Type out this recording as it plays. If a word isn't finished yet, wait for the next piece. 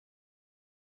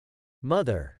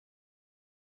Mother.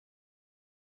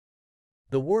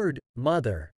 The word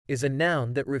mother is a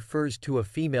noun that refers to a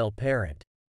female parent.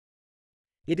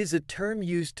 It is a term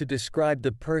used to describe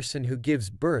the person who gives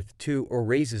birth to or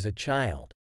raises a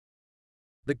child.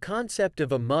 The concept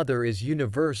of a mother is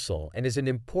universal and is an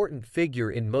important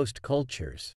figure in most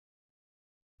cultures.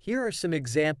 Here are some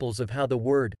examples of how the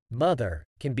word mother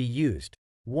can be used.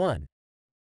 1.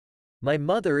 My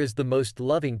mother is the most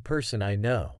loving person I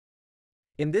know.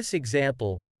 In this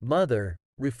example, mother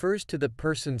refers to the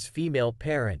person's female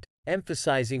parent,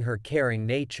 emphasizing her caring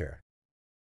nature.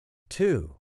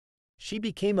 2. She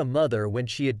became a mother when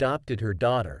she adopted her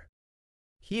daughter.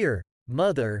 Here,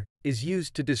 mother is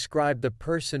used to describe the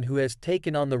person who has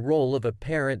taken on the role of a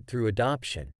parent through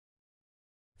adoption.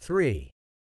 3.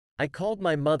 I called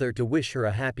my mother to wish her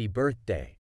a happy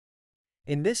birthday.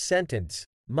 In this sentence,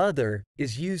 mother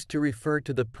is used to refer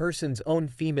to the person's own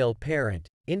female parent,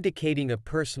 indicating a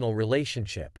personal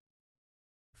relationship.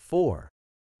 4.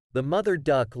 The mother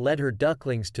duck led her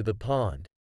ducklings to the pond.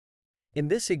 In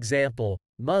this example,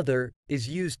 mother is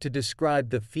used to describe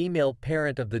the female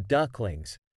parent of the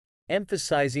ducklings,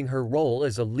 emphasizing her role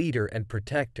as a leader and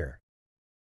protector.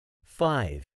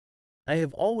 5. I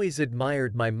have always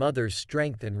admired my mother's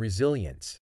strength and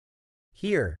resilience.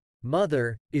 Here,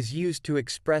 mother is used to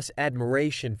express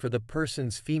admiration for the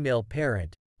person's female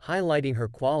parent, highlighting her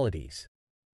qualities.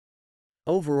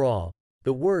 Overall,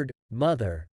 the word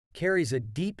mother carries a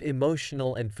deep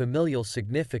emotional and familial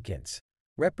significance,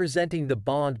 representing the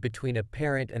bond between a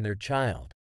parent and their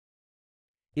child.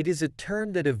 It is a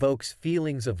term that evokes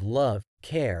feelings of love,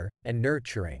 care, and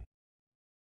nurturing.